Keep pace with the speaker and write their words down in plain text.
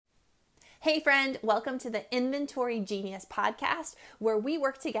Hey friend, welcome to the Inventory Genius podcast, where we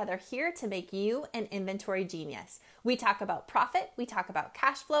work together here to make you an inventory genius. We talk about profit, we talk about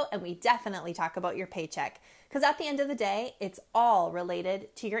cash flow, and we definitely talk about your paycheck. Because at the end of the day, it's all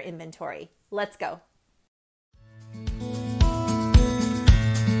related to your inventory. Let's go.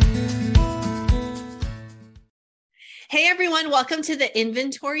 Hey everyone, welcome to the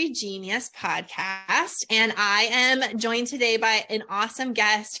Inventory Genius podcast. And I am joined today by an awesome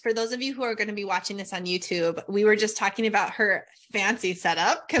guest. For those of you who are going to be watching this on YouTube, we were just talking about her fancy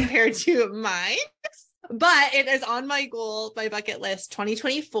setup compared to mine, but it is on my bucket list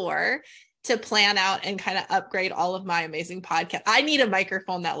 2024 to plan out and kind of upgrade all of my amazing podcasts. I need a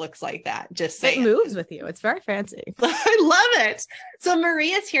microphone that looks like that. Just saying. It moves with you. It's very fancy. I love it. So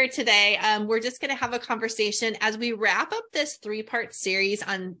Maria's here today. We're just going to have a conversation as we wrap up this 3-part series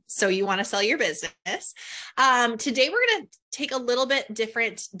on So You Want to Sell Your Business. Today, we're going to take a little bit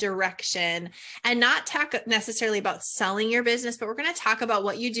different direction and not talk necessarily about selling your business, but we're going to talk about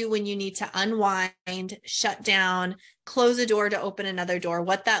what you do when you need to unwind, shut down, close a door to open another door,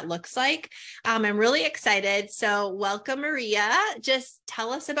 what that looks like. I'm really excited. So welcome, Maria. Just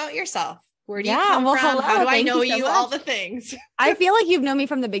tell us about yourself. Where do you come from? Hello. How do I Thank know you? All the things. I feel like you've known me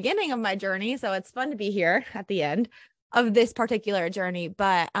from the beginning of my journey, so it's fun to be here at the end of this particular journey.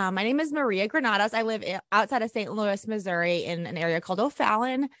 But my name is Maria Granados. I live outside of St. Louis, Missouri, in an area called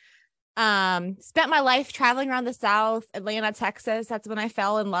O'Fallon. Spent my life traveling around the South, Atlanta, Texas. That's when I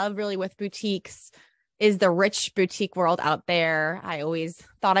fell in love really with boutiques. Is the rich boutique world out there. I always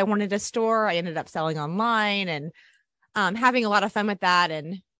thought I wanted a store. I ended up selling online and having a lot of fun with that,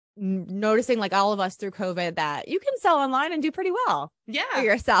 and noticing, like all of us through COVID, that you can sell online and do pretty well for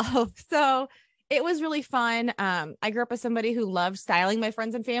yourself. So it was really fun. I grew up as somebody who loved styling my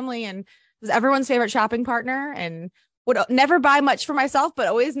friends and family and was everyone's favorite shopping partner, and would never buy much for myself, but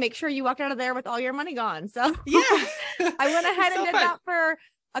always make sure you walked out of there with all your money gone. So I went ahead and did that for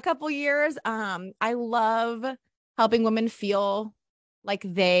a couple years. I love helping women feel like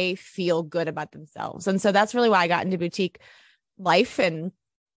they feel good about themselves. And so that's really why I got into boutique life. And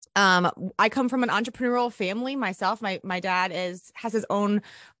I come from an entrepreneurial family myself. My dad has his own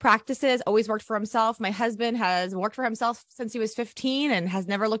practices, always worked for himself. My husband has worked for himself since he was 15 and has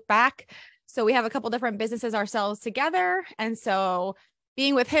never looked back. So we have a couple different businesses ourselves together. And so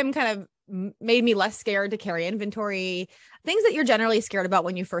being with him kind of made me less scared to carry inventory, things that you're generally scared about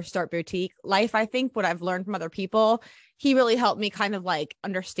when you first start boutique life. I think what I've learned from other people, he really helped me kind of like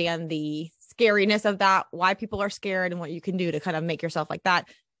understand the scariness of that, why people are scared and what you can do to kind of make yourself like that.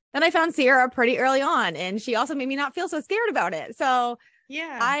 Then I found Sierra pretty early on, and she also made me not feel so scared about it. So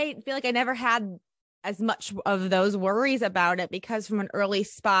I feel like I never had as much of those worries about it, because from an early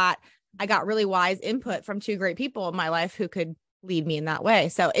spot, I got really wise input from 2 great people in my life who could lead me in that way.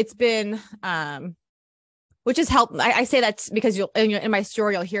 So it's been, which has helped. I say that because in my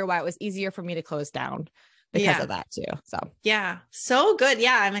story, you'll hear why it was easier for me to close down because of that too. So good.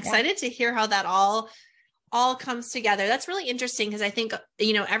 Yeah. I'm excited to hear how that all comes together. That's really interesting, because I think,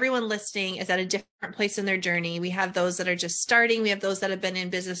 everyone listening is at a different place in their journey. We have those that are just starting. We have those that have been in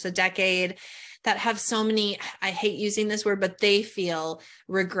business a decade, that have so many, I hate using this word, but they feel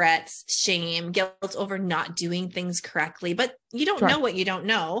regrets, shame, guilt over not doing things correctly, but you don't know what you don't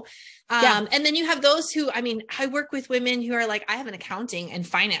know. And then you have those who, I work with women who are like, I have an accounting and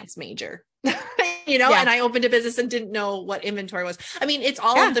finance major, and I opened a business and didn't know what inventory was. It's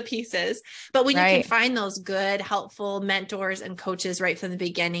all of the pieces, but when you can find those good, helpful mentors and coaches right from the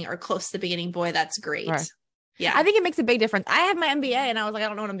beginning or close to the beginning, boy, that's great. Right. Yeah. I think it makes a big difference. I have my MBA and I was like, I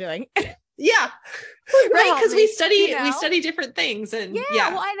don't know what I'm doing. Yeah. Right. Because we study different things. And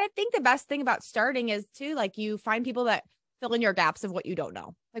well, and I think the best thing about starting is too, like, you find people that fill in your gaps of what you don't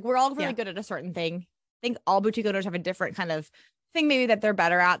know. Like, we're all really good at a certain thing. I think all boutique owners have a different kind of thing maybe that they're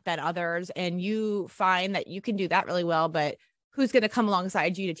better at than others. And you find that you can do that really well, but who's going to come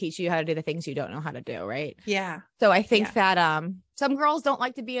alongside you to teach you how to do the things you don't know how to do. Right. Yeah. So I think that, some girls don't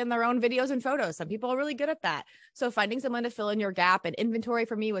like to be in their own videos and photos. Some people are really good at that. So finding someone to fill in your gap, and inventory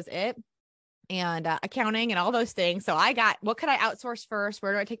for me was it. And accounting and all those things. So I got, what could I outsource first?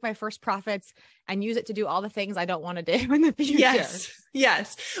 Where do I take my first profits and use it to do all the things I don't want to do in the future?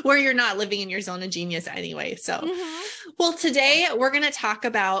 Yes. Where you're not living in your zone of genius anyway. So, well, today we're going to talk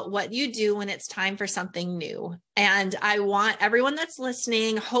about what you do when it's time for something new. And I want everyone that's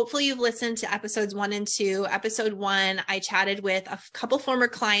listening, hopefully you've listened to episodes 1 and 2. Episode 1, I chatted with a couple former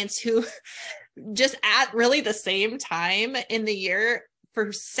clients who just at really the same time in the year,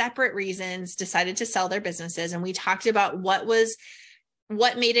 for separate reasons, decided to sell their businesses. And we talked about what was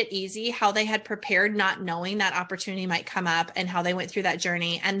what made it easy, how they had prepared, not knowing that opportunity might come up, and how they went through that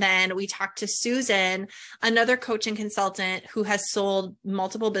journey. And then we talked to Susan, another coach and consultant who has sold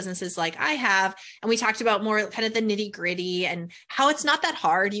multiple businesses like I have. And we talked about more kind of the nitty gritty and how it's not that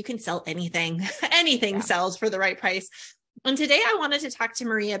hard. You can sell anything, anything sells for the right price. And today I wanted to talk to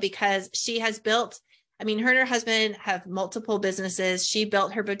Maria because she has built, I mean, her and her husband have multiple businesses. She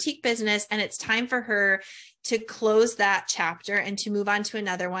built her boutique business, and it's time for her to close that chapter and to move on to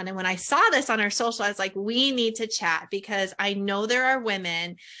another one. And when I saw this on her social, I was like, we need to chat, because I know there are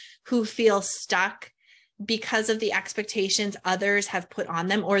women who feel stuck because of the expectations others have put on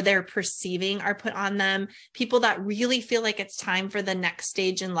them, or they're perceiving are put on them. People that really feel like it's time for the next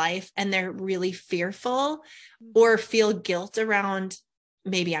stage in life, and they're really fearful or feel guilt around,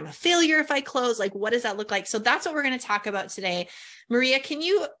 maybe I'm a failure if I close. Like, what does that look like? So that's what we're going to talk about today. Maria, can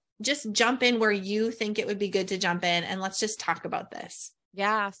you just jump in where you think it would be good to jump in, and let's just talk about this?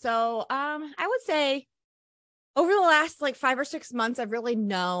 Yeah. So, I would say over the last like 5 or 6 months, I've really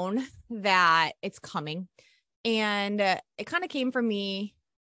known that it's coming. And it kind of came from me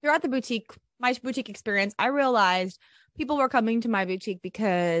throughout my boutique experience. I realized people were coming to my boutique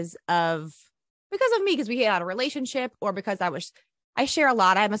because of me, because we had a relationship, or because I share a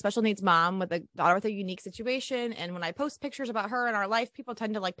lot. I'm a special needs mom with a daughter with a unique situation. And when I post pictures about her and our life, people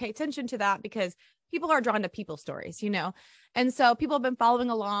tend to like pay attention to that, because people are drawn to people stories, And so people have been following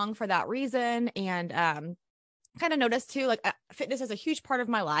along for that reason. And kind of noticed too, like fitness is a huge part of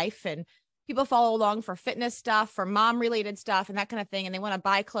my life, and people follow along for fitness stuff, for mom related stuff and that kind of thing. And they want to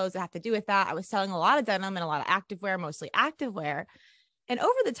buy clothes that have to do with that. I was selling a lot of denim and a lot of activewear, mostly activewear. And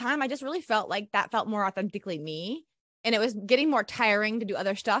over the time, I just really felt like that felt more authentically me. And it was getting more tiring to do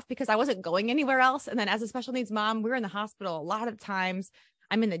other stuff because I wasn't going anywhere else. And then as a special needs mom, we were in the hospital a lot of times.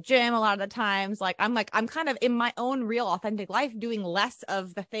 I'm in the gym a lot of the times. I'm kind of in my own real authentic life, doing less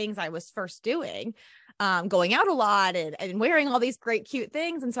of the things I was first doing, going out a lot and wearing all these great, cute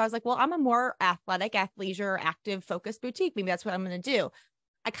things. And so I was like, well, I'm a more athletic, athleisure, active, focused boutique. Maybe that's what I'm going to do.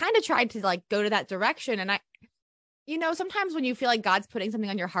 I kind of tried to like go to that direction. And sometimes when you feel like God's putting something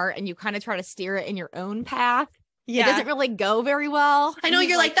on your heart and you kind of try to steer it in your own path, it doesn't really go very well. I know,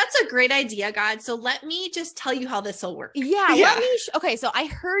 you're like, that's a great idea, God. So let me just tell you how this will work. Yeah. Okay. So I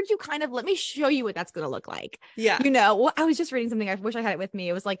heard you let me show you what that's going to look like. Yeah. I was just reading something. I wish I had it with me.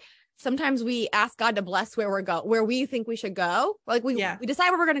 It was like, sometimes we ask God to bless where we think we should go. Like we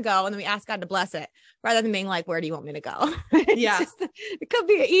decide where we're going to go, and then we ask God to bless it, rather than being like, where do you want me to go? It could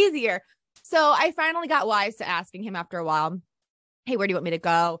be easier. So I finally got wise to asking him after a while, hey, where do you want me to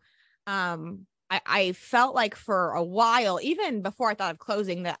go? I felt like for a while, even before I thought of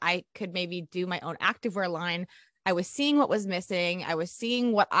closing, that I could maybe do my own activewear line. I was seeing what was missing. I was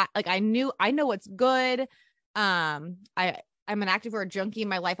seeing what I know what's good. I'm an activewear junkie in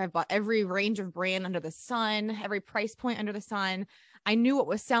my life. I've bought every range of brand under the sun, every price point under the sun. I knew what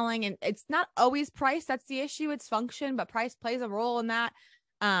was selling, and it's not always price. That's the issue. It's function, but price plays a role in that.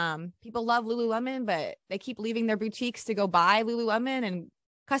 People love Lululemon, but they keep leaving their boutiques to go buy Lululemon, and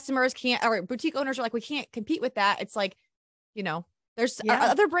customers can't, or boutique owners are like, we can't compete with that. It's like, there's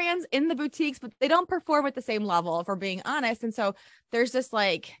other brands in the boutiques, but they don't perform at the same level, if we're being honest. And so there's this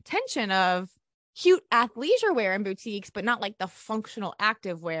like tension of cute athleisure wear in boutiques, but not like the functional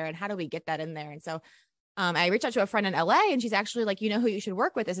active wear. And how do we get that in there? And so I reached out to a friend in LA, and she's actually like, who you should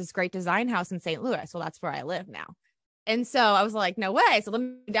work with is this great design house in St. Louis. Well, that's where I live now. And so I was like, no way. So let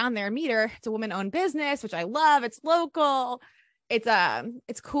me go down there and meet her. It's a woman-owned business, which I love. It's local.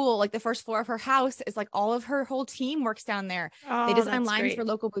 It's cool. Like the first floor of her house is like all of her whole team works down there. They design lines for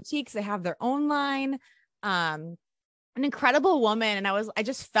local boutiques. They have their own line. An incredible woman. And I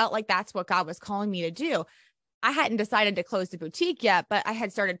just felt like that's what God was calling me to do. I hadn't decided to close the boutique yet, but I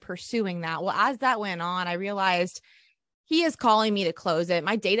had started pursuing that. Well, as that went on, I realized he is calling me to close it.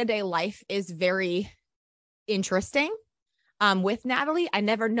 My day-to-day life is very interesting. With Natalie, I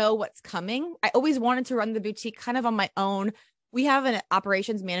never know what's coming. I always wanted to run the boutique kind of on my own. We have an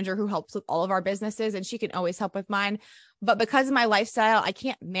operations manager who helps with all of our businesses, and she can always help with mine. But because of my lifestyle, I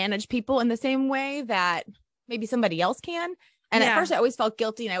can't manage people in the same way that maybe somebody else can. And at first I always felt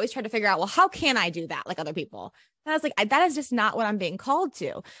guilty, and I always tried to figure out, well, how can I do that like other people? And I was like, that is just not what I'm being called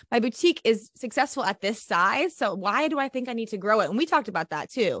to. My boutique is successful at this size. So why do I think I need to grow it? And we talked about that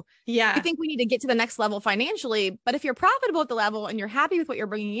too. Yeah. We think we need to get to the next level financially, but if you're profitable at the level and you're happy with what you're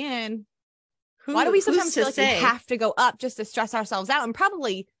bringing in, why do we sometimes feel like we have to go up just to stress ourselves out and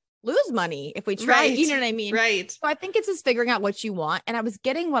probably lose money if we try? Right. You know what I mean? Right. So I think it's just figuring out what you want. And I was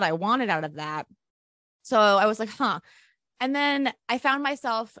getting what I wanted out of that. So I was like, And then I found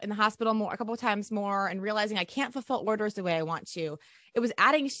myself in the hospital a couple of times more and realizing I can't fulfill orders the way I want to. It was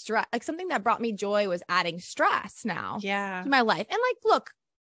adding stress, like something that brought me joy was adding stress now to my life. And like, look,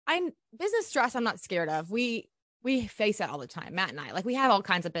 business stress, I'm not scared of. We face it all the time, Matt and I, like we have all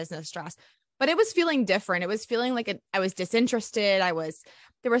kinds of business stress, but it was feeling different. It was feeling like I was disinterested.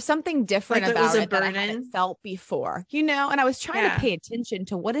 There was something different like about it that I hadn't felt before, and I was trying to pay attention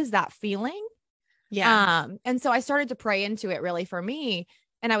to what is that feeling? Yeah. And so I started to pray into it really for me.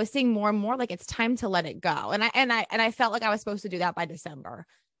 And I was seeing more and more like it's time to let it go. And I felt like I was supposed to do that by December.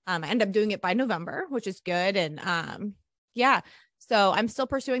 I ended up doing it by November, which is good. And so I'm still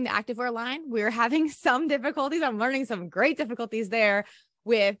pursuing the activewear line. We're having some difficulties. I'm learning some great difficulties there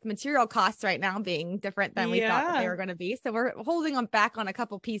with material costs right now being different than we thought that they were going to be. So we're holding them back on a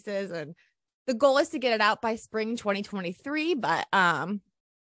couple pieces. And the goal is to get it out by spring 2023. But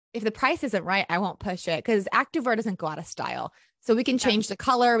if the price isn't right, I won't push it because activewear doesn't go out of style. So we can change the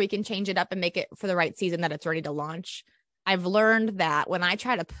color, we can change it up and make it for the right season that it's ready to launch. I've learned that when I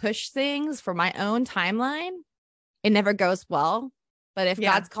try to push things for my own timeline, it never goes well. But if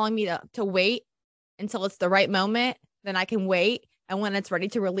God's calling me to wait until it's the right moment, then I can wait. And when it's ready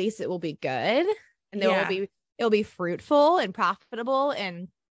to release, it will be good. And it'll be fruitful and profitable. And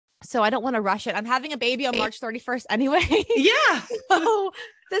so I don't want to rush it. I'm having a baby on March 31st anyway. Yeah. So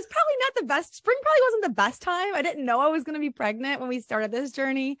that's probably not the best. Spring probably wasn't the best time. I didn't know I was going to be pregnant when we started this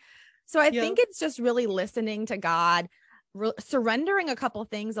journey. So I think it's just really listening to God, surrendering a couple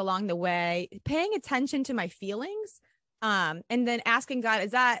things along the way, paying attention to my feelings. And then asking God,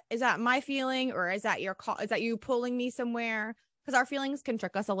 is that my feeling or is that your call? Is that you pulling me somewhere? Because our feelings can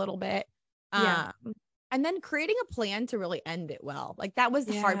trick us a little bit. And then creating a plan to really end it well. Like that was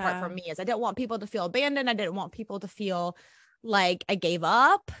the hard part for me is I didn't want people to feel abandoned. I didn't want people to feel like I gave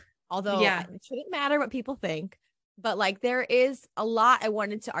up, although it shouldn't matter what people think. But like there is a lot I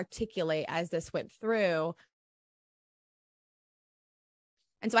wanted to articulate as this went through.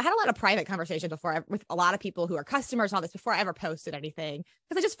 And so I had a lot of private conversations before with a lot of people who are customers and all this before I ever posted anything,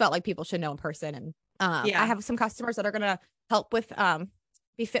 because I just felt like people should know in person. And I have some customers that are going to help with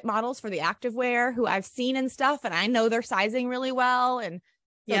be fit models for the activewear who I've seen and stuff. And I know their sizing really well. And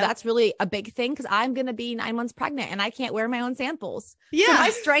so that's really a big thing because I'm going to be 9 months pregnant and I can't wear my own samples. Yeah. So my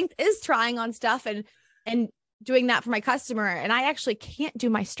strength is trying on stuff and doing that for my customer. And I actually can't do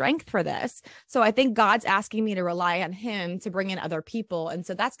my strength for this. So I think God's asking me to rely on him to bring in other people. And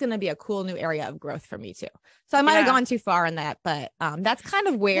so that's going to be a cool new area of growth for me too. So I might've gone too far in that, but that's kind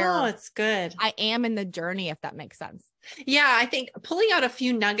of where it's good. I am in the journey, if that makes sense. Yeah. I think pulling out a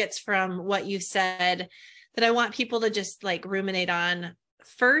few nuggets from what you said that I want people to just like ruminate on.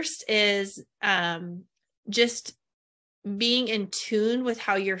 First is just being in tune with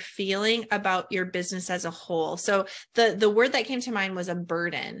how you're feeling about your business as a whole. So the word that came to mind was a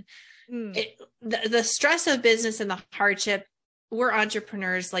burden. The stress of business and the hardship, we're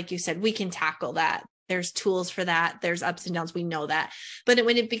entrepreneurs. Like you said, we can tackle that. There's tools for that. There's ups and downs. We know that. But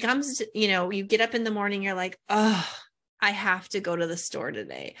when it becomes, you get up in the morning, you're like, oh, I have to go to the store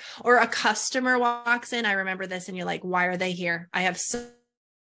today. Or a customer walks in. I remember this. And you're like, why are they here? I have so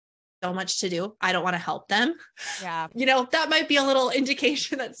much to do. I don't want to help them. Yeah. That might be a little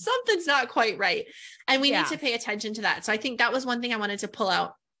indication that something's not quite right. And we need to pay attention to that. So I think that was one thing I wanted to pull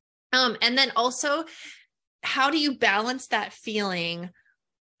out. And then also, how do you balance that feeling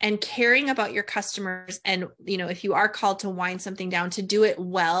and caring about your customers? And, if you are called to wind something down, to do it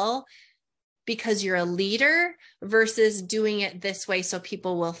well because you're a leader versus doing it this way so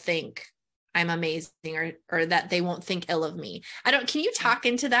people will think I'm amazing or that they won't think ill of me. Can you talk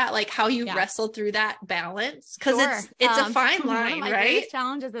into that? Like how you wrestled through that balance? Cause it's a fine line, one of my right? biggest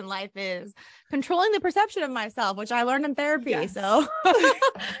challenges in life is controlling the perception of myself, which I learned in therapy. Yes. So,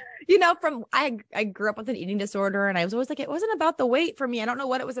 I grew up with an eating disorder and I was always like, it wasn't about the weight for me. I don't know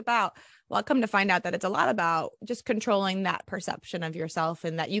what it was about. Well, I come to find out that it's a lot about just controlling that perception of yourself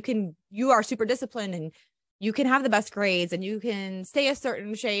and that you are super disciplined and you can have the best grades and you can stay a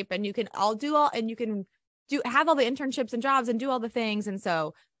certain shape and you can have all the internships and jobs and do all the things. And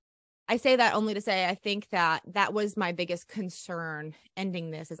so I say that only to say, I think that was my biggest concern ending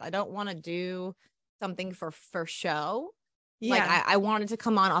this is I don't want to do something for show. Yeah. Like I wanted to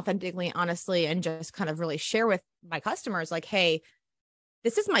come on authentically, honestly, and just kind of really share with my customers like, hey,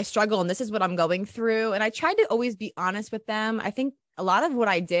 this is my struggle and this is what I'm going through. And I tried to always be honest with them. I think a lot of what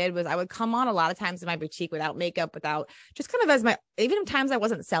I did was I would come on a lot of times in my boutique without makeup, without just kind of even in times I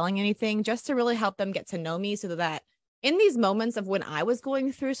wasn't selling anything, just to really help them get to know me so that in these moments of when I was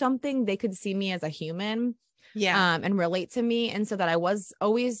going through something, they could see me as a human and relate to me. And so that I was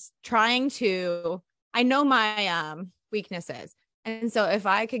always trying to, I know my weaknesses. And so if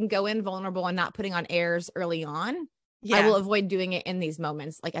I can go in vulnerable and not putting on airs early on, Yeah. I will avoid doing it in these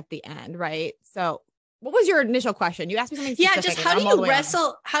moments, like at the end. Right. So what was your initial question? You asked me something specific. Just how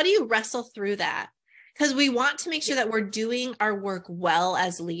do you wrestle through that? Because we want to make sure that we're doing our work well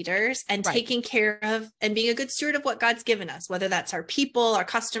as leaders and taking care of and being a good steward of what God's given us, whether that's our people, our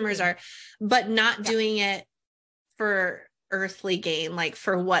customers, but not doing it for earthly gain, like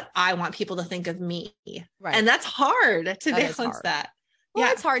for what I want people to think of me. Right. And that's hard to balance that.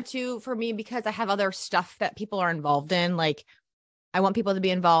 Well, it's hard too for me because I have other stuff that people are involved in. Like I want people to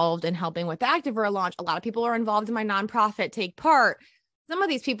be involved in helping with the Activewear launch. A lot of people are involved in my nonprofit, Take Part. Some of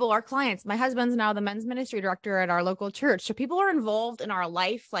these people are clients. My husband's now the men's ministry director at our local church. So people are involved in our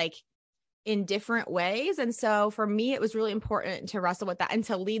life, like in different ways. And so for me, it was really important to wrestle with that and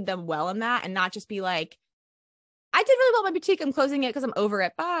to lead them well in that and not just be like, I did really well in my boutique. I'm closing it because I'm over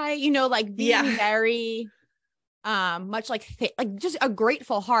it. Bye. Like being very much like just a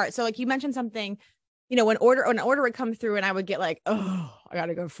grateful heart. So like you mentioned something, when an order would come through and I would get like, oh, I got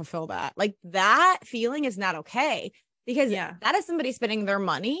to go fulfill that. Like that feeling is not okay. Because that is somebody spending their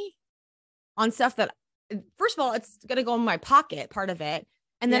money on stuff that, first of all, it's going to go in my pocket, part of it.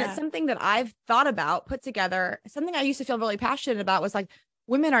 And then it's something that I've thought about, put together. Something I used to feel really passionate about was like,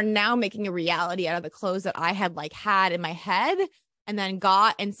 women are now making a reality out of the clothes that I had had in my head and then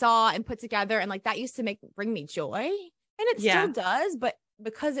got and saw and put together. And like, that used to bring me joy, and it still does. But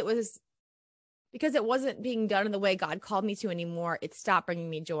because it wasn't being done in the way God called me to anymore, it stopped bringing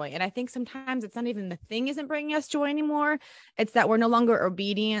me joy. And I think sometimes it's not even the thing isn't bringing us joy anymore. It's that we're no longer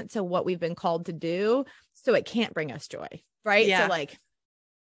obedient to what we've been called to do. So it can't bring us joy. Right. Yeah. So like,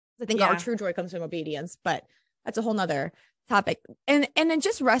 I think our true joy comes from obedience, but that's a whole nother topic. And then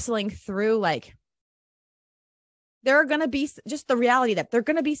just wrestling through, like, there are going to be just the reality that there are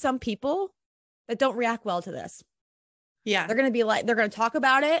going to be some people that don't react well to this. Yeah. They're going to be like, they're going to talk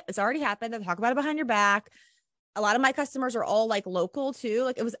about it. It's already happened. They'll talk about it behind your back. A lot of my customers are all like local too.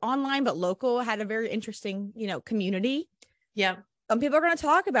 Like it was online, but local, had a very interesting, community. Yeah. Some people are going to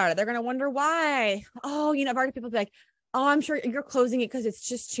talk about it. They're going to wonder why. Oh, I've already people be like, oh, I'm sure you're closing it because it's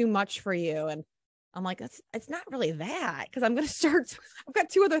just too much for you. And I'm like, it's not really that, because I'm going to start. I've got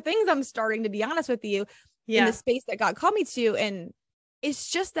 2 other things I'm starting, to be honest with you, in the space that God called me to. And it's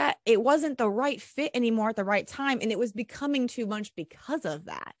just that it wasn't the right fit anymore at the right time. And it was becoming too much because of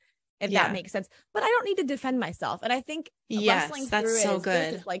that, if that makes sense. But I don't need to defend myself. And I think wrestling through it so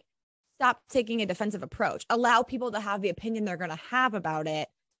good. Is like, stop taking a defensive approach. Allow people to have the opinion they're going to have about it.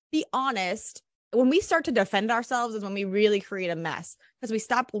 Be honest. When we start to defend ourselves is when we really create a mess, because we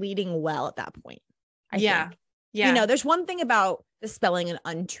stop leading well at that point. I think. Yeah. There's one thing about dispelling an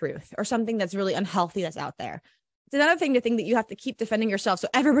untruth or something that's really unhealthy that's out there. It's another thing to think that you have to keep defending yourself so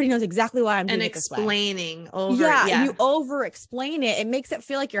everybody knows exactly why I'm doing it this way. And explaining over. Yeah, you over explain it. It makes it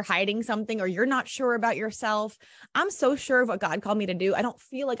feel like you're hiding something or you're not sure about yourself. I'm so sure of what God called me to do. I don't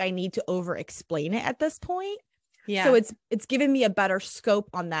feel like I need to over explain it at this point. Yeah. So it's given me a better scope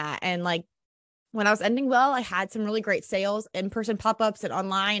on that. And like when I was ending well, I had some really great sales, in-person pop-ups and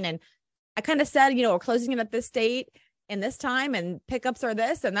online. And I kind of said, we're closing it at this date and this time, and pickups are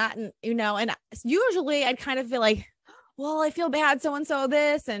this and that. And, and usually I'd kind of feel like, well, I feel bad. So-and-so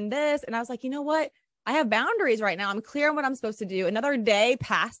this and this. And I was like, you know what? I have boundaries right now. I'm clear on what I'm supposed to do. Another day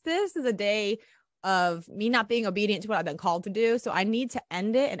past this is a day of me not being obedient to what I've been called to do. So I need to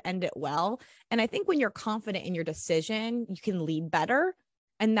end it and end it well. And I think when you're confident in your decision, you can lead better.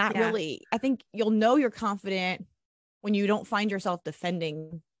 And that really, I think you'll know you're confident when you don't find yourself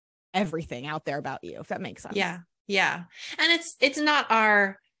defending everything out there about you, if that makes sense. Yeah. Yeah. And it's not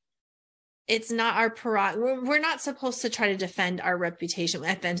our prerogative. We're not supposed to try to defend our reputation.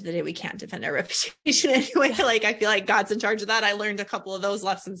 At the end of the day, we can't defend our reputation anyway. Like, I feel like God's in charge of that. I learned a couple of those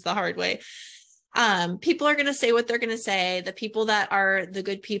lessons the hard way. People are going to say what they're going to say. The people that are the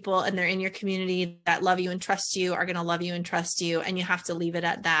good people and they're in your community that love you and trust you are going to love you and trust you. And you have to leave it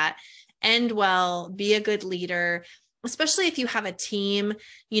at that. End well, be a good leader, especially if you have a team.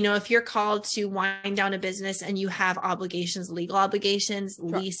 If you're called to wind down a business and you have obligations, legal obligations,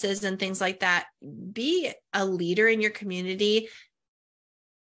 leases and things like that, be a leader in your community.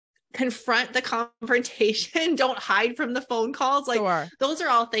 Confront the confrontation. Don't hide from the phone calls. Those are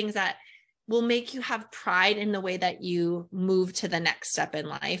all things that will make you have pride in the way that you move to the next step in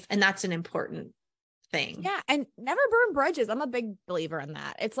life. And that's an important thing. Yeah. And never burn bridges. I'm a big believer in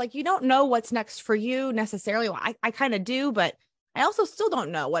that. It's like, you don't know what's next for you necessarily. Well, I kind of do, but I also still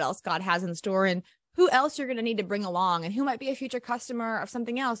don't know what else God has in store and who else you're going to need to bring along and who might be a future customer of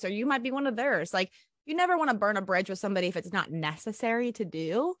something else, or you might be one of theirs. Like, you never want to burn a bridge with somebody if it's not necessary to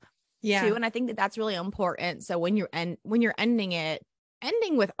do. Yeah. too. And I think that that's really important. So when you're ending it,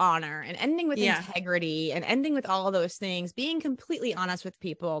 ending with honor and ending with integrity and ending with all of those things, being completely honest with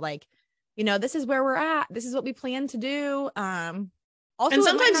people, like, this is where we're at. This is what we plan to do. Also, and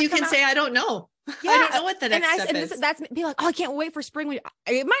sometimes you can say, I don't know. Yeah. I don't know what the next step is. That's be like, oh, I can't wait for spring. It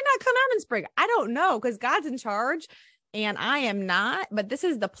might not come out in spring. I don't know, because God's in charge and I am not, but this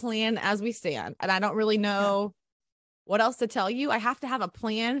is the plan as we stand. And I don't really know what else to tell you. I have to have a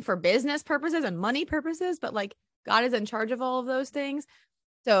plan for business purposes and money purposes, but like God is in charge of all of those things.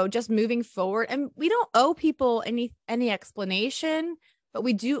 So just moving forward, and we don't owe people any explanation, but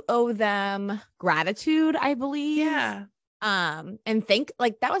we do owe them gratitude, I believe. Yeah. And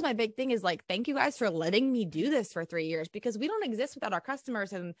that was my big thing, is like, thank you guys for letting me do this for 3 years, because we don't exist without our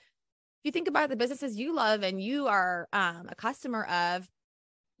customers. And if you think about the businesses you love and you are a customer of,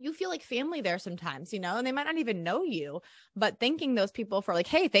 you feel like family there sometimes, and they might not even know you, but thanking those people for like,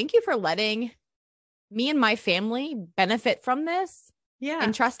 hey, thank you for letting me and my family benefit from this. Yeah.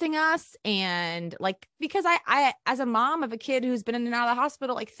 And trusting us. And like, because I, as a mom of a kid who's been in and out of the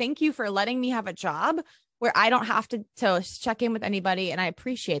hospital, like, thank you for letting me have a job where I don't have to check in with anybody. And I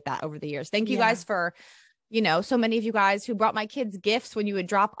appreciate that over the years. Thank you guys for, so many of you guys who brought my kids gifts when you would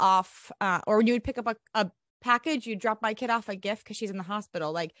drop off, or when you would pick up a package, you'd drop my kid off a gift because she's in the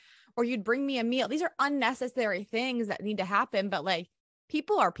hospital, like, or you'd bring me a meal. These are unnecessary things that need to happen, but like,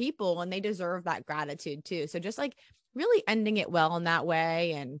 people are people and they deserve that gratitude too. So just like really ending it well in that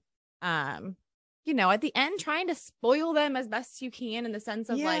way. And, at the end, trying to spoil them as best you can, in the sense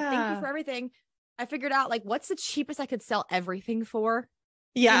of like, thank you for everything. I figured out like, what's the cheapest I could sell everything for?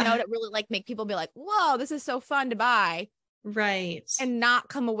 Yeah. To really like make people be like, whoa, this is so fun to buy. Right. And not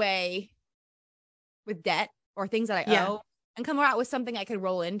come away with debt or things that I owe, and come out with something I could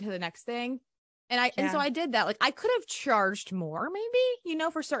roll into the next thing. And so I did that. Like, I could have charged more maybe,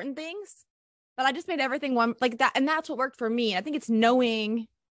 for certain things, but I just made everything one like that. And that's what worked for me. I think it's knowing,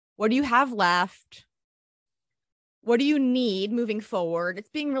 what do you have left? What do you need moving forward? It's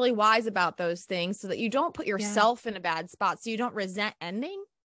being really wise about those things so that you don't put yourself in a bad spot. So you don't resent ending,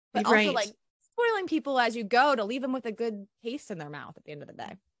 but also like spoiling people as you go, to leave them with a good taste in their mouth at the end of the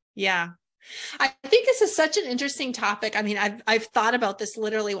day. Yeah. I think this is such an interesting topic. I mean, I've thought about this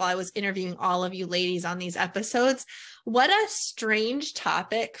literally while I was interviewing all of you ladies on these episodes. What a strange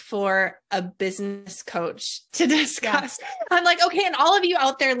topic for a business coach to discuss. Yeah. I'm like, okay, and all of you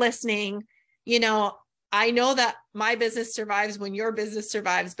out there listening, I know that my business survives when your business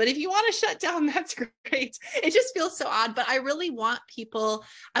survives, but if you want to shut down, that's great. It just feels so odd, but I really want people,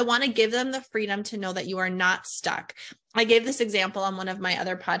 I want to give them the freedom to know that you are not stuck. I gave this example on one of my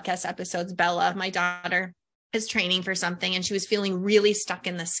other podcast episodes. Bella, my daughter, is training for something, and she was feeling really stuck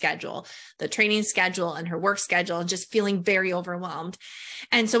in the training schedule and her work schedule, and just feeling very overwhelmed.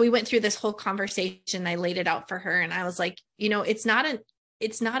 And so we went through this whole conversation. I laid it out for her, and I was like, it's not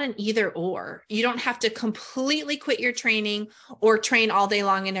an either or. You don't have to completely quit your training or train all day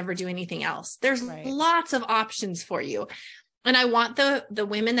long and never do anything else. There's lots of options for you. And I want the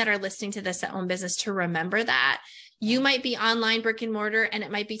women that are listening to this that own business to remember that. You might be online brick and mortar, and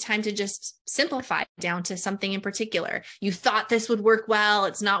it might be time to just simplify down to something in particular. You thought this would work well.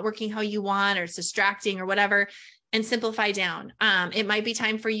 It's not working how you want, or it's distracting or whatever, and simplify down. It might be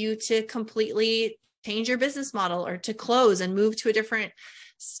time for you to completely change your business model, or to close and move to a different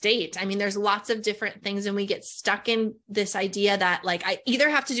state. I mean, there's lots of different things, and we get stuck in this idea that like, I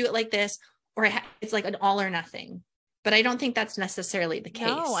either have to do it like this, or it's like an all or nothing. But I don't think that's necessarily the case.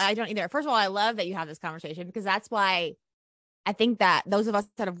 No, I don't either. First of all, I love that you have this conversation, because that's why I think that those of us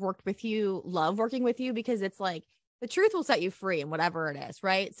that have worked with you love working with you, because it's like the truth will set you free in whatever it is.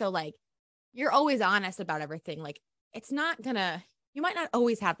 Right. So like, you're always honest about everything. Like, it's not you might not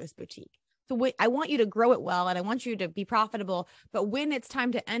always have this boutique. So I want you to grow it well, and I want you to be profitable. But when it's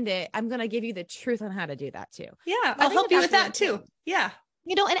time to end it, I'm going to give you the truth on how to do that too. Yeah. I'll help you with that too. Yeah.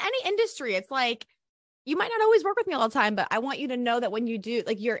 In any industry, it's like, you might not always work with me all the time, but I want you to know that when you do,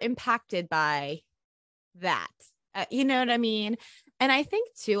 like, you're impacted by that. You know what I mean? And I think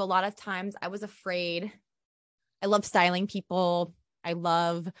too, a lot of times I was afraid. I love styling people. I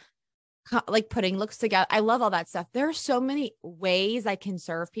love like putting looks together. I love all that stuff. There are so many ways I can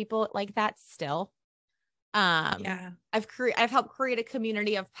serve people like that still. I've helped create a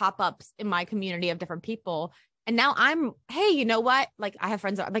community of pop-ups in my community of different people. And now hey, you know what? Like, I have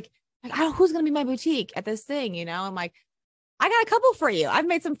friends that are like, I don't know who's going to be my boutique at this thing. I'm like, I got a couple for you. I've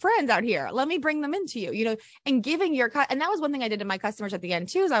made some friends out here. Let me bring them into you, and giving and that was one thing I did to my customers at the end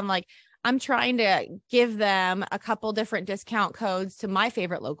too, is I'm like, I'm trying to give them a couple different discount codes to my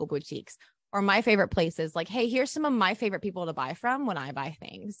favorite local boutiques or my favorite places. Like, hey, here's some of my favorite people to buy from when I buy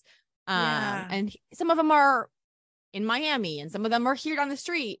things. Yeah. And some of them are in Miami and some of them are here down the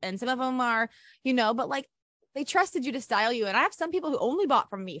street and some of them are, but like they trusted you to style you. And I have some people who only bought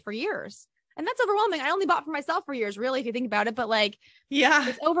from me for years. And that's overwhelming. I only bought for myself for years, really, if you think about it. But like, yeah,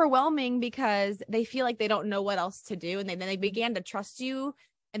 it's overwhelming because they feel like they don't know what else to do. And then they began to trust you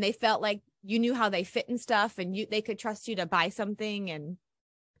and they felt like you knew how they fit and stuff and they could trust you to buy something. And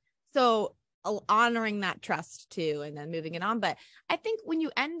so honoring that trust too, and then moving it on. But I think when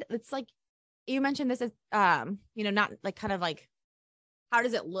you end, it's like, you mentioned this as, not like kind of like, how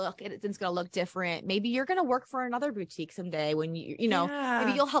does it look? It's going to look different. Maybe you're going to work for another boutique someday when maybe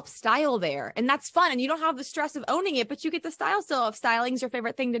you'll help style there and that's fun. And you don't have the stress of owning it, but you get the style still if styling's your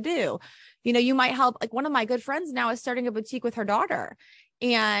favorite thing to do. You might help. Like one of my good friends now is starting a boutique with her daughter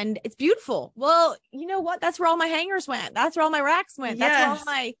and it's beautiful. Well, you know what? That's where all my hangers went. That's where all my racks went. Yes. That's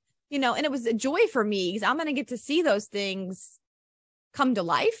where all my, and it was a joy for me because I'm going to get to see those things come to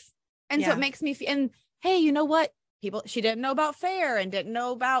life. And so it makes me feel, and hey, you know what? She didn't know about Fair and didn't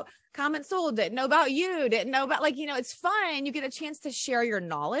know about Comment Sold, didn't know about you, didn't know about it's fun. You get a chance to share your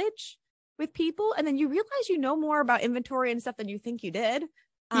knowledge with people. And then you realize you know more about inventory and stuff than you think you did.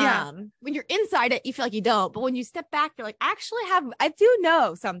 Yeah. When you're inside it, you feel like you don't. But when you step back, you're like, actually I do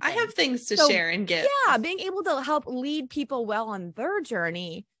know something. I have things to share and give. Yeah. Being able to help lead people well on their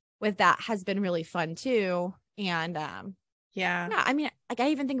journey with that has been really fun too. And yeah, I mean, like I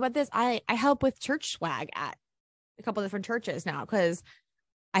even think about this. I help with church swag at a couple of different churches now because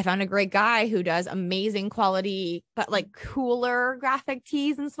I found a great guy who does amazing quality, but like cooler graphic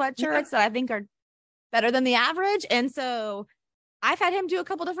tees and sweatshirts that I think are better than the average. And so I've had him do a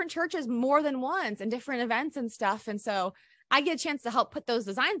couple different churches more than once and different events and stuff. And so I get a chance to help put those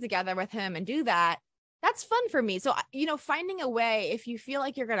designs together with him and do that. That's fun for me. So, finding a way, if you feel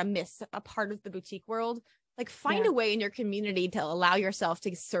like you're going to miss a part of the boutique world, like find a way in your community to allow yourself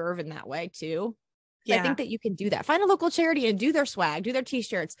to serve in that way too. I think that you can do that. Find a local charity and do their swag, do their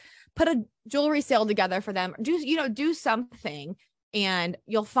t-shirts, put a jewelry sale together for them, do something and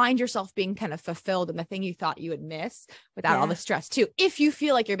you'll find yourself being kind of fulfilled in the thing you thought you would miss without all the stress too. If you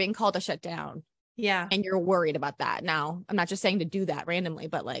feel like you're being called to shut down and you're worried about that. Now, I'm not just saying to do that randomly,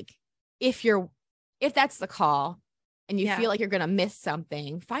 but like, if that's the call and you feel like you're going to miss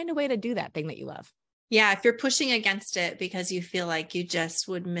something, find a way to do that thing that you love. Yeah, if you're pushing against it because you feel like you just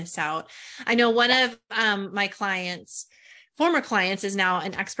would miss out. I know one of my former clients is now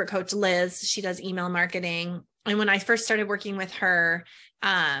an expert coach, Liz. She does email marketing. And when I first started working with her,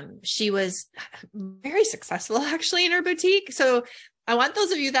 she was very successful actually in her boutique. So I want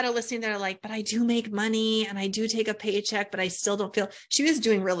those of you that are listening that are like, but I do make money and I do take a paycheck, but I still don't feel. She was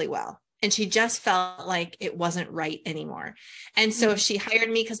doing really well. And she just felt like it wasn't right anymore. And so she hired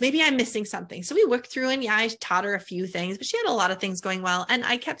me because maybe I'm missing something. So we worked through and I taught her a few things, but she had a lot of things going well. And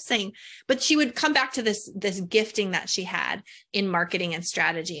I kept saying, but she would come back to this gifting that she had in marketing and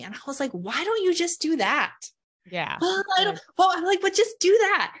strategy. And I was like, why don't you just do that? Yeah. I'm like, but just do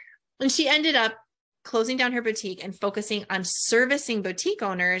that. And she ended up closing down her boutique and focusing on servicing boutique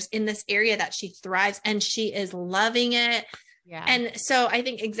owners in this area that she thrives. And she is loving it. Yeah. And so I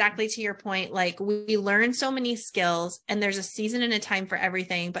think exactly to your point, like we learn so many skills and there's a season and a time for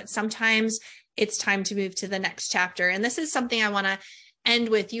everything, but sometimes it's time to move to the next chapter. And this is something I want to end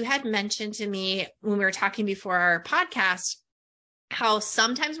with. You had mentioned to me when we were talking before our podcast, how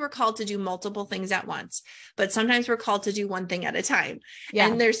sometimes we're called to do multiple things at once, but sometimes we're called to do one thing at a time. Yeah.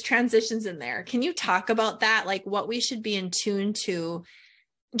 And there's transitions in there. Can you talk about that? Like what we should be in tune to,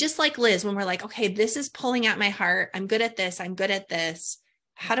 just like Liz, when we're like, okay, this is pulling at my heart. I'm good at this. I'm good at this.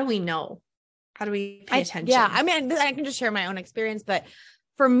 How do we know? How do we pay attention? Yeah. I mean, I can just share my own experience, but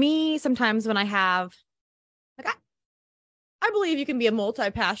for me, sometimes when I have, like, I believe you can be a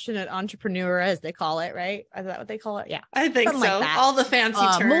multi-passionate entrepreneur, as they call it, right? Is that what they call it? Yeah. I think something so. Like all the fancy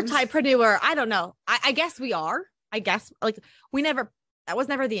terms. Multipreneur. I don't know. I guess we are. I guess like that was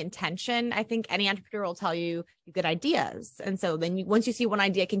never the intention. I think any entrepreneur will tell you get ideas. And so then once you see one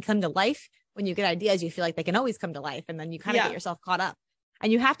idea can come to life, when you get ideas, you feel like they can always come to life. And then you kind of get yourself caught up.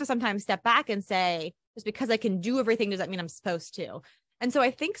 And you have to sometimes step back and say, just because I can do everything, does that mean I'm supposed to? And so I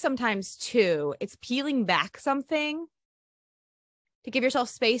think sometimes too, it's peeling back something to give yourself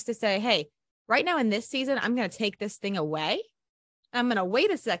space to say, hey, right now in this season, I'm going to take this thing away. I'm going to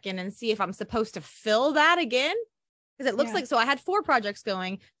wait a second and see if I'm supposed to fill that again. Because it looks like, so I had 4 projects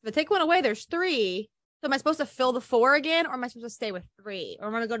going. If I take one away, there's 3. So am I supposed to fill the 4 again? Or am I supposed to stay with 3? Or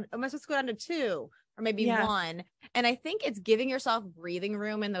am I supposed to go down to 2 or maybe 1? And I think it's giving yourself breathing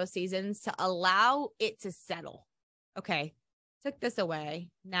room in those seasons to allow it to settle. Okay. took this away.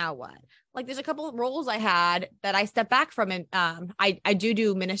 Now what? Like there's a couple of roles I had that I stepped back from. And I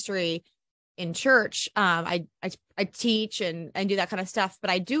do ministry in church. I teach and do that kind of stuff, but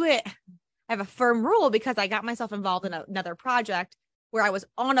I do it. I have a firm rule because I got myself involved in another project where I was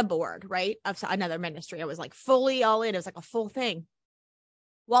on a board, right, of another ministry. I was like fully all in. It was like a full thing.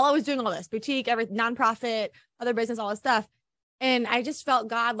 While I was doing all this boutique, every nonprofit, other business, all this stuff. And I just felt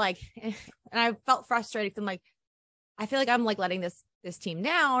God like, and I felt frustrated. I'm like, I feel like I'm like letting this team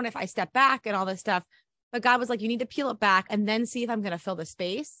down if I step back and all this stuff. But God was like, you need to peel it back and then see if I'm going to fill the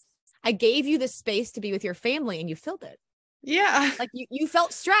space. I gave you the space to be with your family and you filled it. Yeah. Like you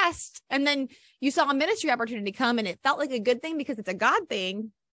felt stressed and then you saw a ministry opportunity come and it felt like a good thing because it's a God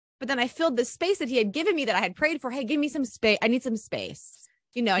thing. But then I filled the space that he had given me that I had prayed for. Hey, give me some space. I need some space.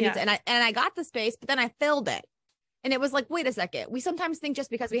 You know, and I got the space, but then I filled it. And it was like, wait a second. We sometimes think just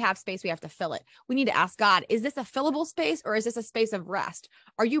because we have space, we have to fill it. We need to ask God, is this a fillable space or is this a space of rest?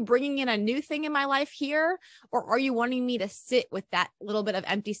 Are you bringing in a new thing in my life here? Or are you wanting me to sit with that little bit of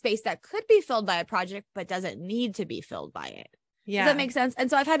empty space that could be filled by a project, but doesn't need to be filled by it? Yeah. Does that make sense? And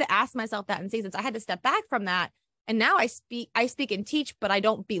so I've had to ask myself that in seasons. I had to step back from that. And now I speak and teach, but I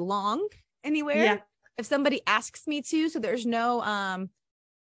don't belong anywhere. Yeah. If somebody asks me to, so there's no,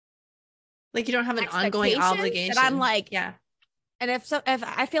 like you don't have an ongoing obligation. That I'm like, yeah. And if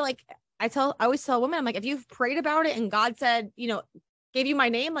I feel like I always tell women, I'm like, if you've prayed about it and God said, you know, gave you my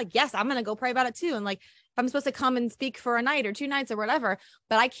name, like, yes, I'm going to go pray about it too. And like, if I'm supposed to come and speak for a night or 2 nights or whatever,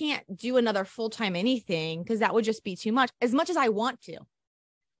 but I can't do another full-time anything because that would just be too much as I want to.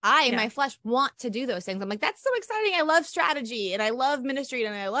 In my flesh want to do those things. I'm like, that's so exciting. I love strategy and I love ministry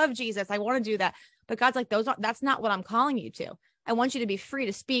and I love Jesus. I want to do that. But God's like, that's not what I'm calling you to. I want you to be free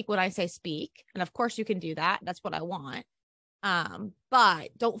to speak when I say speak. And of course you can do that. That's what I want. But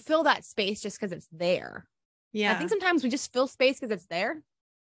don't fill that space just because it's there. Yeah. I think sometimes we just fill space because it's there.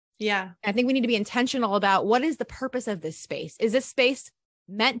 Yeah. I think we need to be intentional about what is the purpose of this space? Is this space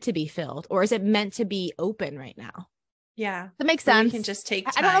meant to be filled or is it meant to be open right now? Yeah. That makes sense. You can just take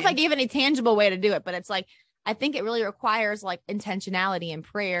time. I don't know if I gave any tangible way to do it, but it's like, I think it really requires like intentionality and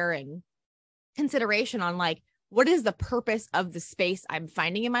prayer and consideration on like, what is the purpose of the space I'm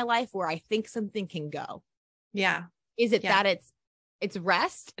finding in my life where I think something can go? Yeah. Is it that it's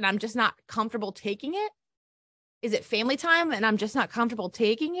rest and I'm just not comfortable taking it? Is it family time and I'm just not comfortable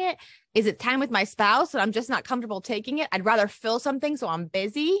taking it? Is it time with my spouse and I'm just not comfortable taking it? I'd rather fill something so I'm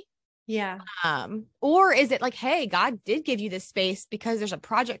busy. Yeah. Or is it like, hey, God did give you this space because there's a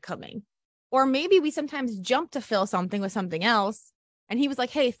project coming? Or maybe we sometimes jump to fill something with something else. And he was like,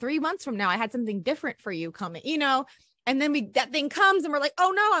 hey, 3 months from now, I had something different for you coming, you know? And then that thing comes and we're like,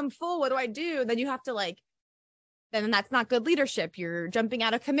 oh no, I'm full. What do I do? Then you have to like, then that's not good leadership. You're jumping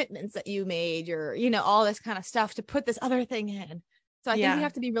out of commitments that you made. You're, you know, all this kind of stuff to put this other thing in. So I think we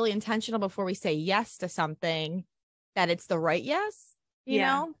have to be really intentional before we say yes to something that it's the right yes, you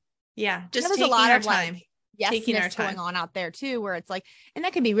know? Yeah. Just there's a lot of time. Like, taking our time going on out there too, where it's like, and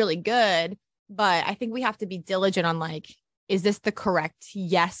that can be really good, but I think we have to be diligent on like, is this the correct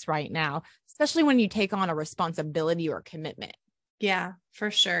yes right now? Especially when you take on a responsibility or commitment. Yeah,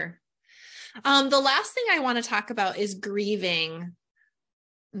 for sure. The last thing I want to talk about is grieving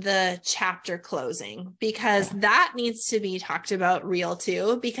the chapter closing, because that needs to be talked about real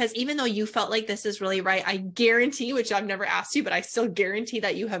too, because even though you felt like this is really right, I guarantee, which I've never asked you, but I still guarantee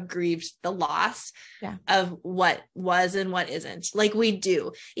that you have grieved the loss of what was and what isn't. Like we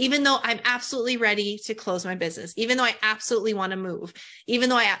do, even though I'm absolutely ready to close my business, even though I absolutely want to move, even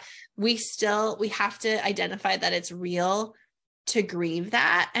though we have to identify that it's real to grieve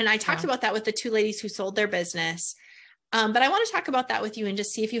that. And I talked about that with the 2 ladies who sold their business. But I want to talk about that with you and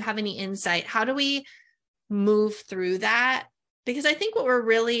just see if you have any insight. How do we move through that? Because I think what we're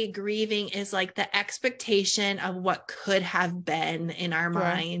really grieving is like the expectation of what could have been in our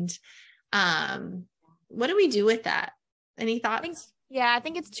mind. What do we do with that? Any thoughts? I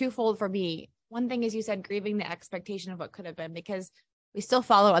think it's twofold for me. One thing is you said grieving the expectation of what could have been, because we still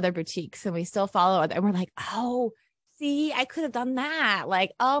follow other boutiques and we still follow and we're like, oh, see, I could have done that.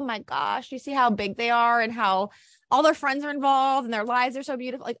 Like, oh my gosh, you see how big they are and how all their friends are involved and their lives are so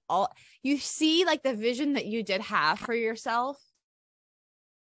beautiful. Like you see like the vision that you did have for yourself.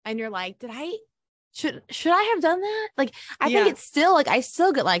 And you're like, should I have done that? Like, I think it's still like, I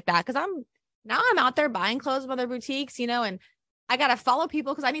still get like that. Cause I'm out there buying clothes from other boutiques, you know, and I got to follow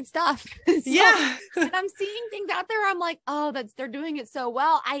people cause I need stuff. And I'm seeing things out there. I'm like, oh, they're doing it so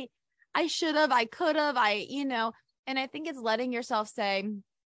well. I should have, I could have, you know, and I think it's letting yourself say,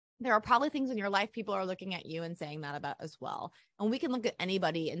 there are probably things in your life people are looking at you and saying that about as well. And we can look at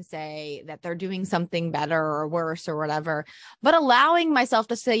anybody and say that they're doing something better or worse or whatever, but allowing myself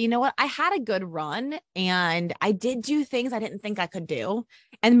to say, you know what, I had a good run and I did do things I didn't think I could do.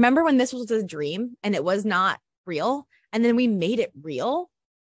 And remember when this was a dream and it was not real, and then we made it real,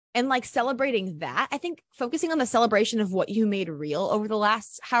 and like celebrating that. I think focusing on the celebration of what you made real over the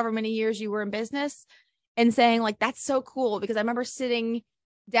last however many years you were in business and saying like, that's so cool. Because I remember sitting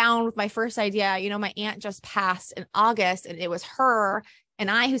down with my first idea. You know, my aunt just passed in August, and it was her and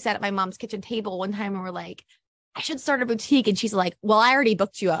I who sat at my mom's kitchen table one time and were like, I should start a boutique. And she's like, well, I already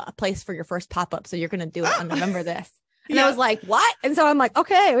booked you a place for your first pop-up, so you're going to do it on November this. And I was like, what? And so I'm like,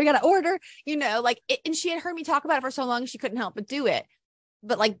 okay, we got to order, you know, like it, and she had heard me talk about it for so long, she couldn't help but do it.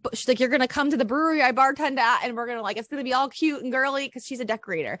 But like, she's like, you're going to come to the brewery I bartend at, and we're going to like, it's going to be all cute and girly, because she's a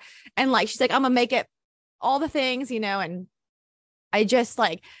decorator. And like, she's like, I'm going to make it all the things, you know. And I just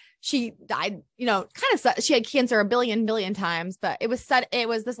like, she died, you know, kind of, she had cancer a billion times, but it was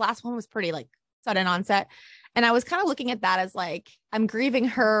this last one was pretty like sudden onset. And I was kind of looking at that as like, I'm grieving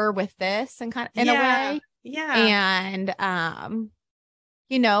her with this and kind of in a way. Yeah. And,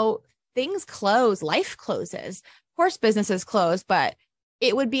 you know, things close, life closes. Of course, businesses close, but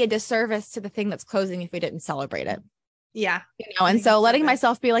it would be a disservice to the thing that's closing if we didn't celebrate it. Yeah. You know, and so letting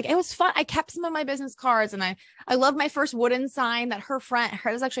myself be like, it was fun. I kept some of my business cards, and I love my first wooden sign that her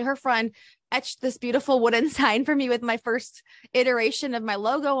friend etched this beautiful wooden sign for me with my first iteration of my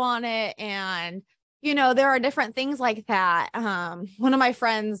logo on it. And, you know, there are different things like that. One of my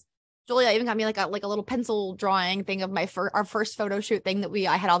friends, Julia, even got me like a little pencil drawing thing of our first photo shoot thing that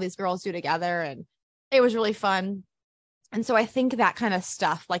I had all these girls do together, and it was really fun. And so I think that kind of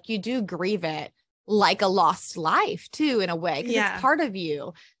stuff, like you do grieve it like a lost life too, in a way, because it's part of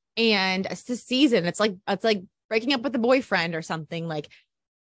you. And it's the season. It's like breaking up with a boyfriend or something. Like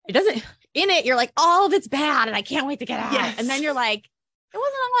it doesn't in it. You're like, all of it's bad and I can't wait to get out. Yes. And then you're like, it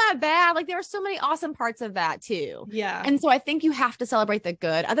wasn't all that bad. Like there were so many awesome parts of that too. Yeah. And so I think you have to celebrate the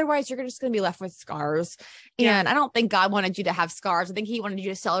good. Otherwise you're just going to be left with scars. And I don't think God wanted you to have scars. I think he wanted you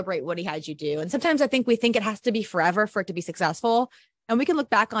to celebrate what he had you do. And sometimes I think we think it has to be forever for it to be successful. And we can look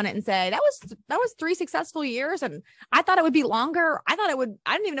back on it and say, that was 3 successful years. And I thought it would be longer. I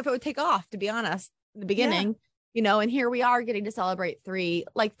didn't even know if it would take off, to be honest, in the beginning, you know, and here we are getting to celebrate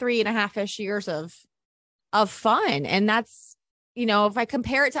 3.5-ish years of fun. And that's, you know, if I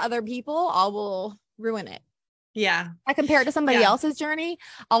compare it to other people, I will ruin it. Yeah. I compare it to somebody else's journey,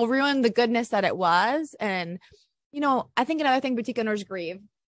 I'll ruin the goodness that it was. And, you know, I think another thing boutique owners grieve,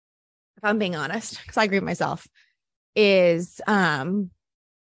 if I'm being honest, because I grieve myself, is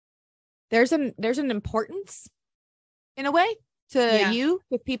there's an importance in a way to you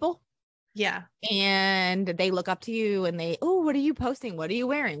with people. Yeah. And they look up to you and they, oh, what are you posting? What are you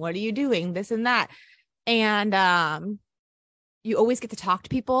wearing? What are you doing? This and that. And you always get to talk to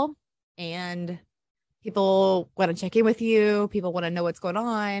people, and people want to check in with you. People want to know what's going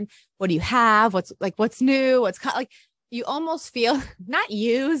on. What do you have? What's new? Like you almost feel not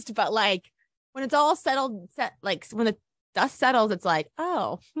used, but like when it's all like when the dust settles, it's like,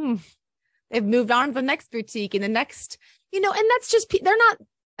 oh, they've moved on to the next boutique and the next, you know, and that's just,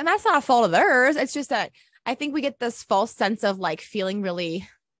 and that's not a fault of theirs. It's just that I think we get this false sense of like feeling really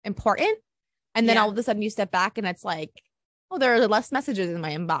important. And then all of a sudden you step back and it's like, oh, there are less messages in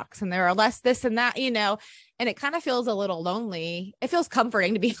my inbox and there are less this and that, you know, and it kind of feels a little lonely. It feels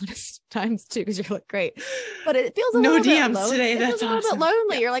comforting, to be honest, times too, because you look great, but it feels a little bit lonely. Today. That's awesome. A little bit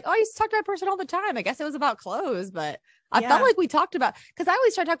lonely. You're like, oh, I used to talk to that person all the time. I guess it was about clothes, but I felt like we talked about, because I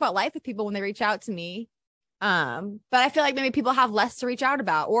always try to talk about life with people when they reach out to me. But I feel like maybe people have less to reach out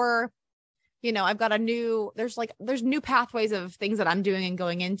about, or, you know, I've got there's new pathways of things that I'm doing and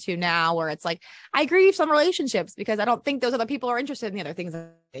going into now where it's like, I grieve some relationships because I don't think those other people are interested in the other things.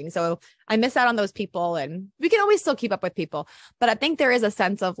 So I miss out on those people, and we can always still keep up with people. But I think there is a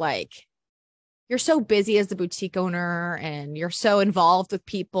sense of like, you're so busy as the boutique owner and you're so involved with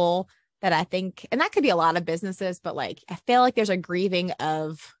people that I think, and that could be a lot of businesses, but like, I feel like there's a grieving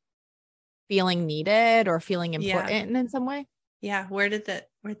of feeling needed or feeling important in some way. Yeah. Where'd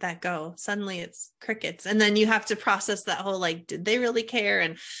that go? Suddenly it's crickets. And then you have to process that whole, like, did they really care?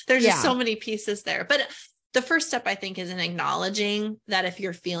 And there's just so many pieces there. But the first step, I think, is in acknowledging that if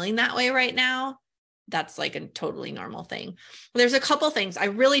you're feeling that way right now, that's like a totally normal thing. There's a couple things. I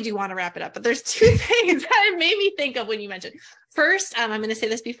really do want to wrap it up, but there's 2 things that it made me think of when you mentioned. First, I'm going to say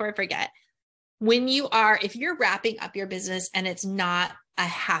this before I forget. If you're wrapping up your business and it's not a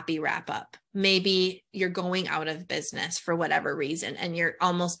happy wrap up, maybe you're going out of business for whatever reason and you're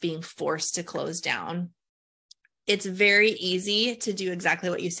almost being forced to close down. it's very easy to do exactly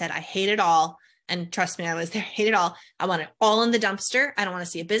what you said. I hate it all. And trust me, I was there, hate it all. I want it all in the dumpster. I don't want to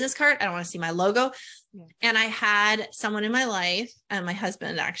see a business card. I don't want to see my logo. Yeah. And I had someone in my life, and my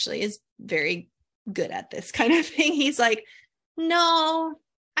husband actually is very good at this kind of thing. He's like, no,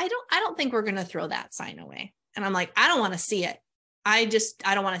 I don't think we're going to throw that sign away. And I'm like, I don't want to see it. I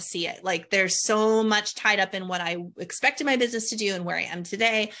don't want to see it. Like, there's so much tied up in what I expected my business to do and where I am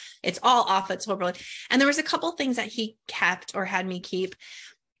today. It's all off. It's horrible. And there was a couple things that he kept or had me keep.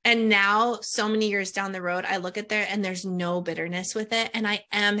 And now, so many years down the road, I look at there and there's no bitterness with it. And I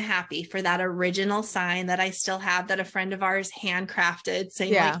am happy for that original sign that I still have, that a friend of ours handcrafted,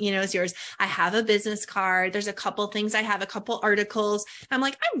 saying, like, you know, it's yours. I have a business card. There's a couple things. I have a couple articles. I'm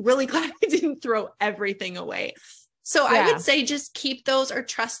like, I'm really glad I didn't throw everything away. So I would say just keep those, or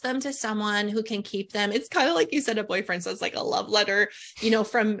trust them to someone who can keep them. It's kind of like you said, a boyfriend. So it's like a love letter, you know,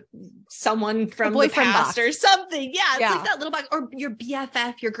 from someone from the past or something. Yeah. It's like that little box, or your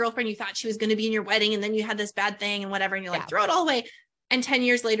BFF, your girlfriend, you thought she was going to be in your wedding and then you had this bad thing and whatever. And you're like, throw it all away. And 10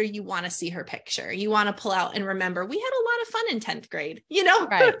 years later, you want to see her picture. You want to pull out and remember, we had a lot of fun in 10th grade, you know?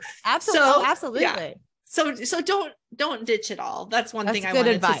 Right. Absolutely. So, absolutely. Yeah. So don't ditch it all. That's one thing I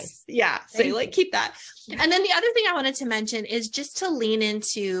wanted advice. Say, like, keep that. And then the other thing I wanted to mention is just to lean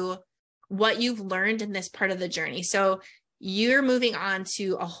into what you've learned in this part of the journey. So you're moving on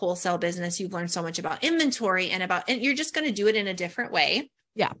to a wholesale business. You've learned so much about inventory and you're just going to do it in a different way.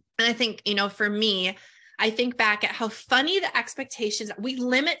 Yeah. And I think, you know, for me, I think back at how funny the expectations, we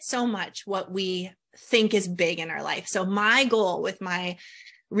limit so much what we think is big in our life. So my goal with my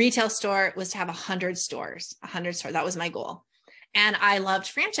retail store was to have 100 stores. That was my goal. And I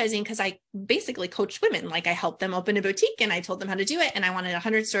loved franchising because I basically coached women. Like, I helped them open a boutique and I told them how to do it. And I wanted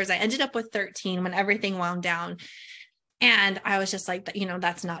 100 stores. I ended up with 13 when everything wound down. And I was just like, you know,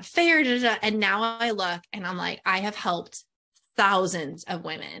 that's not fair. And now I look and I'm like, I have helped thousands of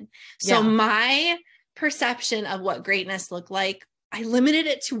women. So my perception of what greatness looked like, I limited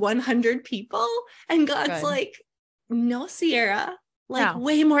it to 100 people. And God's like, no, Sierra,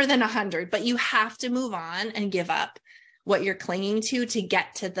 way more than 100, but you have to move on and give up what you're clinging to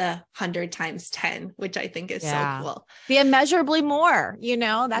get to the 100 times 10, which I think is so cool. The immeasurably more, you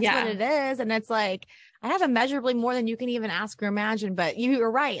know, that's what it is. And it's like, I have immeasurably more than you can even ask or imagine, but you're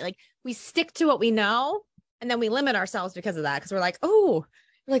right. Like, we stick to what we know and then we limit ourselves because of that. Cause we're like, oh,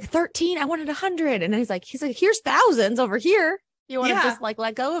 you're like 13. I wanted 100. And then he's like, here's thousands over here. You want to just like,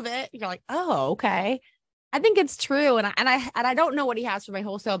 let go of it. You're like, oh, okay. I think it's true. And I don't know what he has for my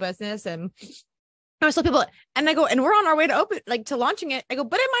wholesale business. And I was so people, and I go, and we're on our way to launching it. I go,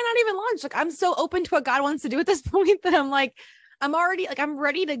 but it might not even launch. Like, I'm so open to what God wants to do at this point that I'm like, I'm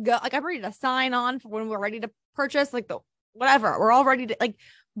ready to go. Like, I'm ready to sign on for when we're ready to purchase, like, the whatever. We're all ready to, like,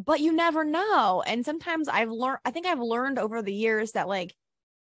 but you never know. And sometimes I've learned over the years that, like,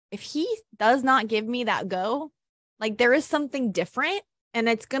 if he does not give me that go, like, there is something different and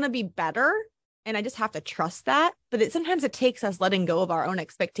it's going to be better. And I just have to trust that. But sometimes it takes us letting go of our own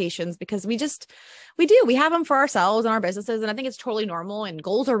expectations, because we have them for ourselves and our businesses. And I think it's totally normal, and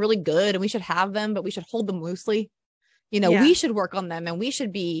goals are really good and we should have them, but we should hold them loosely. You know, we should work on them and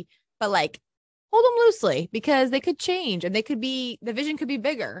but like, hold them loosely, because they could change and the vision could be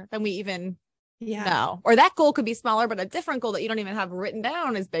bigger than we even know. Or that goal could be smaller, but a different goal that you don't even have written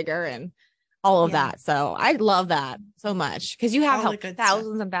down is bigger, and all of that. So I love that so much, because you have helped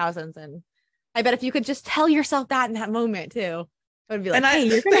thousands and thousands. And I bet if you could just tell yourself that in that moment too, it would be like, hey,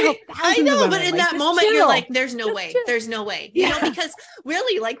 you're going to help thousands. I know, but in that moment, you're like, there's no way. There's no way. You know, because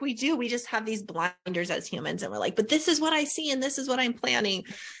really, like, we just have these blinders as humans, and we're like, but this is what I see and this is what I'm planning.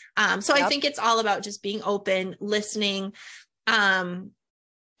 So I think it's all about just being open, listening.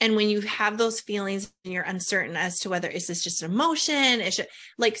 And when you have those feelings and you're uncertain as to whether is this just an emotion,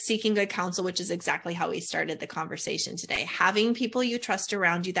 like seeking good counsel, which is exactly how we started the conversation today. Having people you trust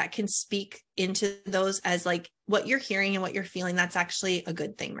around you that can speak into those as like what you're hearing and what you're feeling. That's actually a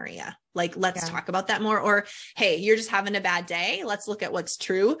good thing, Maria. Like, let's talk about that more. Or, hey, you're just having a bad day. Let's look at what's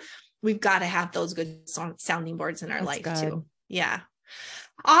true. We've got to have those good sounding boards in our life too. Yeah.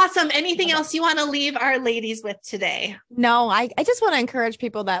 Awesome. Anything else you want to leave our ladies with today? No, I just want to encourage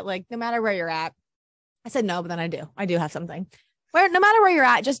people that, like, no matter where you're at, I said no, but then I do have something where no matter where you're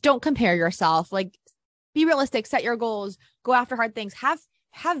at, just don't compare yourself. Like, be realistic, set your goals, go after hard things,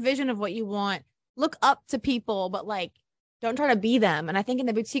 have vision of what you want, look up to people, but like, don't try to be them. And I think in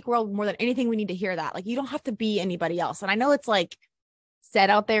the boutique world, more than anything, we need to hear that. Like, you don't have to be anybody else. And I know it's like said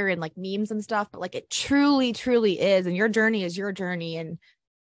out there in like memes and stuff, but like, it truly, truly is. And your journey is your journey. And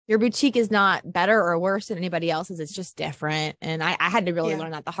your boutique is not better or worse than anybody else's. It's just different. And I had to really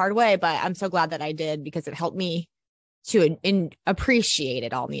learn that the hard way, but I'm so glad that I did, because it helped me appreciate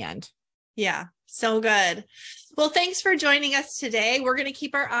it all in the end. Yeah. So good. Well, thanks for joining us today. We're going to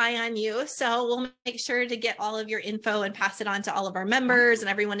keep our eye on you. So we'll make sure to get all of your info and pass it on to all of our members and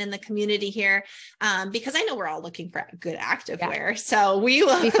everyone in the community here. Because I know we're all looking for good activewear. So we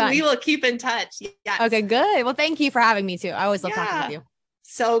will keep in touch. Yes. Okay, good. Well, thank you for having me too. I always love talking with you.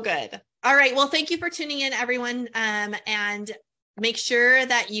 So good. All right. Well, thank you for tuning in, everyone. And make sure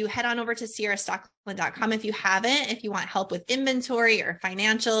that you head on over to sierrastockeland.com if you haven't, if you want help with inventory or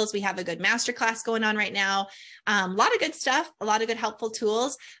financials. We have a good masterclass going on right now. A lot of good stuff, a lot of good helpful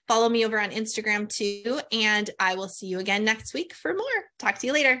tools. Follow me over on Instagram too. And I will see you again next week for more. Talk to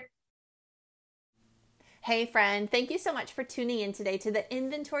you later. Hey friend, thank you so much for tuning in today to the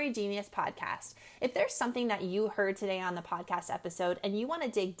Inventory Genius podcast. If there's something that you heard today on the podcast episode and you want to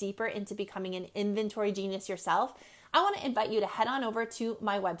dig deeper into becoming an inventory genius yourself, I want to invite you to head on over to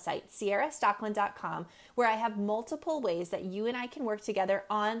my website, sierrastockeland.com, where I have multiple ways that you and I can work together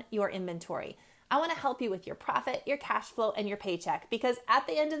on your inventory. I want to help you with your profit, your cash flow, and your paycheck, because at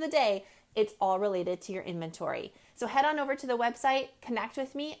the end of the day, it's all related to your inventory. So head on over to the website, connect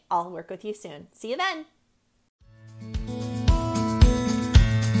with me. I'll work with you soon. See you then.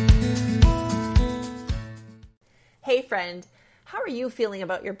 Hey friend, how are you feeling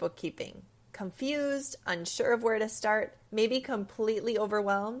about your bookkeeping? Confused, unsure of where to start, maybe completely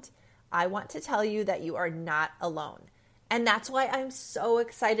overwhelmed? I want to tell you that you are not alone. And that's why I'm so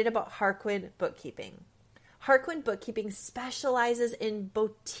excited about Harquin Bookkeeping. Harquin Bookkeeping specializes in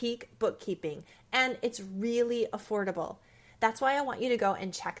boutique bookkeeping, and it's really affordable. That's why I want you to go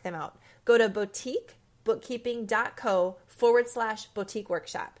and check them out. Go to boutiquebookkeeping.co/boutique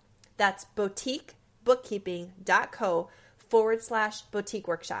workshop. That's boutiquebookkeeping.co/boutique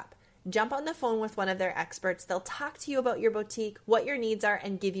workshop. Jump on the phone with one of their experts. They'll talk to you about your boutique, what your needs are,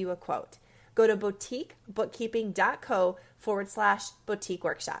 and give you a quote. Go to boutiquebookkeeping.co/boutique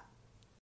workshop.